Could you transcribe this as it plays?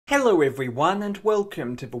Hello everyone and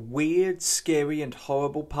welcome to the weird, scary and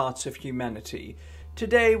horrible parts of humanity.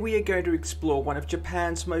 Today we are going to explore one of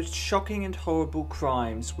Japan's most shocking and horrible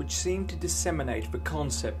crimes, which seemed to disseminate the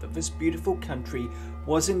concept that this beautiful country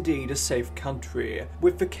was indeed a safe country,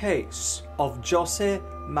 with the case of Jose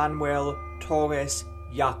Manuel Torres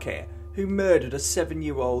Yake, who murdered a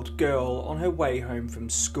 7-year-old girl on her way home from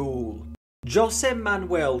school. Jose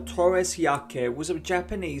Manuel Torres Yake was a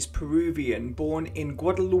Japanese Peruvian born in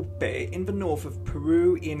Guadalupe in the north of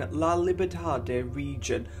Peru in La Libertad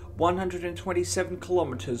region, 127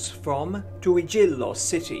 kilometers from Hiroshima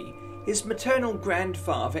City. His maternal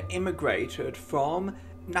grandfather immigrated from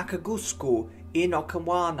Nakagusku in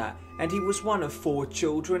Okinawa, and he was one of 4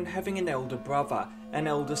 children, having an elder brother, an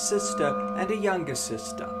elder sister and a younger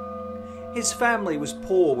sister. His family was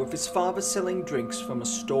poor, with his father selling drinks from a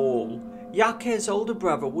stall. Yake's older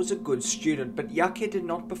brother was a good student, but Yake did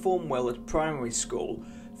not perform well at primary school,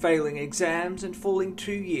 failing exams and falling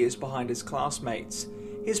 2 years behind his classmates.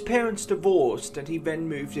 His parents divorced and he then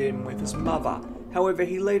moved in with his mother. However,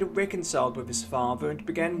 he later reconciled with his father and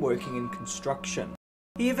began working in construction.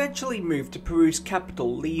 He eventually moved to Peru's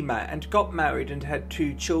capital, Lima, and got married and had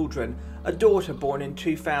 2 children, a daughter born in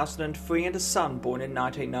 2003 and a son born in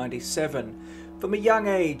 1997. From a young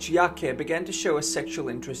age, Yake began to show a sexual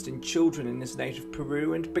interest in children in his native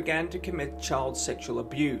Peru and began to commit child sexual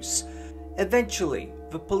abuse. Eventually,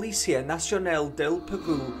 the Policía Nacional del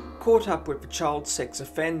Peru caught up with the child sex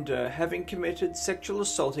offender, having committed sexual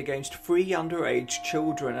assault against 3 underage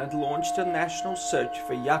children, and launched a national search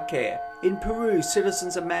for Yake. In Peru,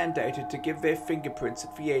 citizens are mandated to give their fingerprints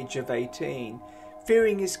at the age of 18.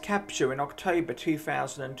 Fearing his capture in October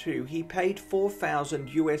 2002, he paid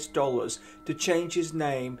 $4,000 to change his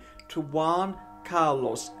name to Juan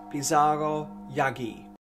Carlos Pizarro Yagui.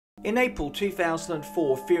 In April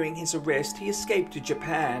 2004, fearing his arrest, he escaped to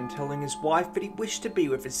Japan, telling his wife that he wished to be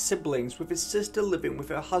with his siblings, with his sister living with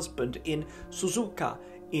her husband in Suzuka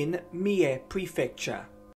in Mie Prefecture.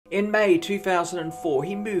 In May 2004,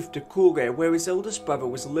 he moved to Kure, where his eldest brother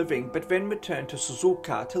was living, but then returned to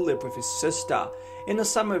Suzuka to live with his sister. In the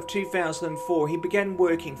summer of 2004, he began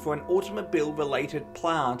working for an automobile-related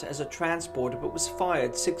plant as a transporter, but was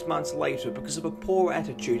fired 6 months later because of a poor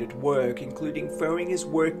attitude at work, including throwing his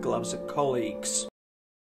work gloves at colleagues.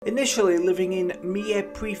 Initially living in Mie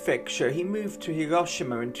Prefecture, he moved to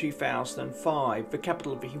Hiroshima in 2005, the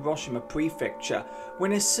capital of the Hiroshima Prefecture, when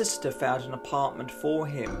his sister found an apartment for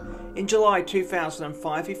him. In July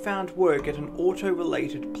 2005, he found work at an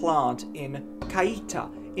auto-related plant in Kaita,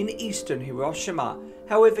 in eastern Hiroshima.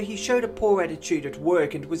 However, he showed a poor attitude at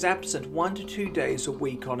work and was absent 1 to 2 days a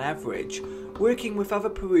week on average. Working with other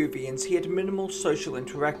Peruvians, he had minimal social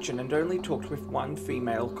interaction and only talked with 1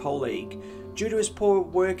 female colleague. Due to his poor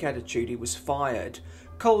work attitude, he was fired.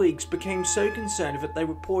 Colleagues became so concerned that they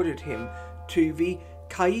reported him to the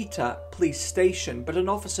Kaita police station, but an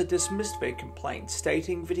officer dismissed their complaint,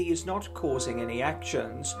 stating that he is not causing any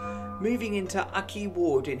actions. Moving into Aki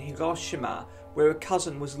Ward in Hiroshima, where a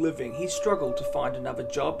cousin was living, he struggled to find another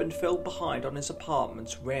job and fell behind on his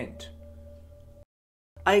apartment's rent.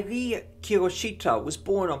 Airi Kinoshita was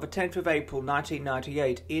born on the 10th of April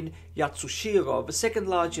 1998 in Yatsushiro, the second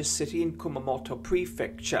largest city in Kumamoto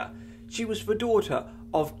Prefecture. She was the daughter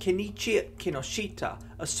of Kenichi Kinoshita,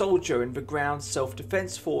 a soldier in the ground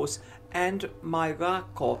self-defense force, and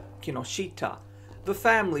Mairako Kinoshita. The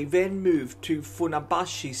family then moved to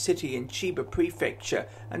Funabashi City in Chiba Prefecture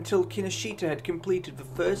until Kinoshita had completed the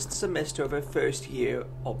first semester of her first year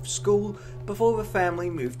of school before the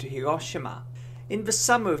family moved to Hiroshima. In the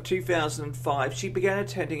summer of 2005, she began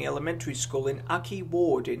attending elementary school in Aki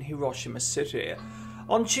Ward in Hiroshima City.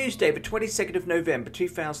 On Tuesday, the 22nd of November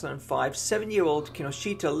 2005, 7-year-old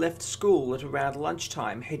Kinoshita left school at around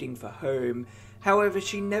lunchtime, heading for home. However,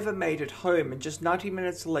 she never made it home, and just 90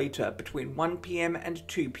 minutes later, between 1 p.m. and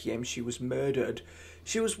 2 p.m, she was murdered.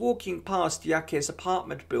 She was walking past Yake's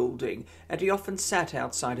apartment building, and he often sat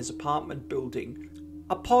outside his apartment building.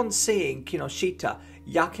 Upon seeing Kinoshita,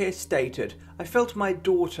 Yake stated, "I felt my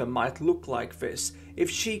daughter might look like this if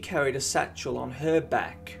she carried a satchel on her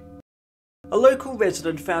back." A local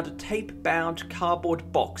resident found a tape-bound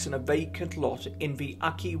cardboard box in a vacant lot in the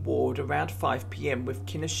Aki Ward around 5 p.m. with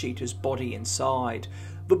Kinoshita's body inside.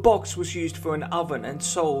 The box was used for an oven and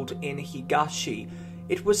sold in Higashi.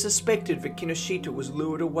 It was suspected that Kinoshita was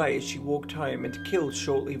lured away as she walked home and killed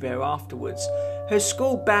shortly thereafterwards. Her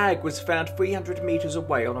school bag was found 300 meters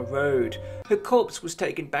away on a road. Her corpse was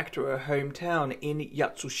taken back to her hometown in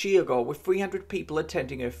Yatsushiro with 300 people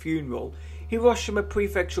attending her funeral. Hiroshima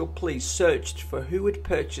Prefectural Police searched for who had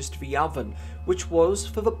purchased the oven, which was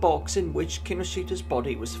for the box in which Kinoshita's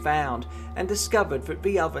body was found, and discovered that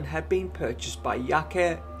the oven had been purchased by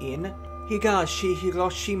Yake in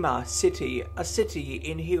Hiroshima City, a city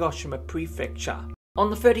in Hiroshima Prefecture. On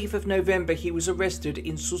the 30th of November, he was arrested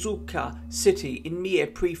in Suzuka City in Mie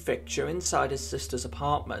Prefecture inside his sister's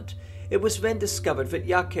apartment. It was then discovered that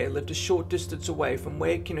Yake lived a short distance away from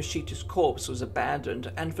where Kinoshita's corpse was abandoned,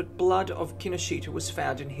 and that blood of Kinoshita was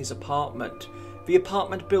found in his apartment. The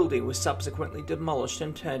apartment building was subsequently demolished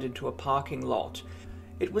and turned into a parking lot.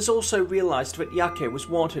 It was also realized that Yake was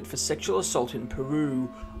wanted for sexual assault in Peru.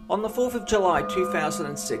 On the 4th of July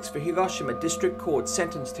 2006, the Hiroshima District Court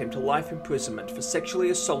sentenced him to life imprisonment for sexually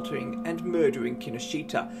assaulting and murdering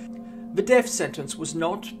Kinoshita. The death sentence was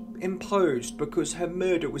not imposed because her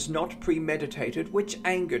murder was not premeditated, which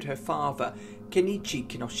angered her father, Kenichi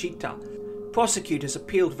Kinoshita. Prosecutors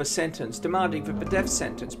appealed the sentence, demanding that the death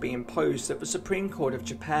sentence be imposed at the Supreme Court of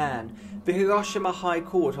Japan. The Hiroshima High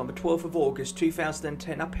Court on the 12th of August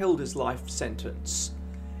 2010 upheld his life sentence.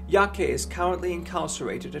 Yake is currently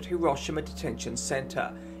incarcerated at Hiroshima Detention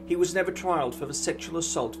Center. He was never trialed for the sexual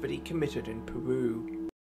assault that he committed in Peru.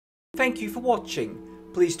 Thank you for watching.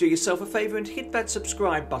 Please do yourself a favour and hit that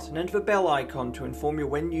subscribe button and the bell icon to inform you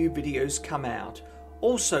when new videos come out.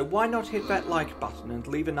 Also, why not hit that like button and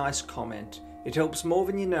leave a nice comment? It helps more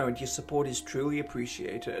than you know, and your support is truly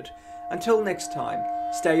appreciated. Until next time,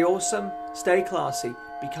 stay awesome, stay classy,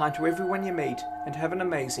 be kind to everyone you meet, and have an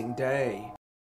amazing day.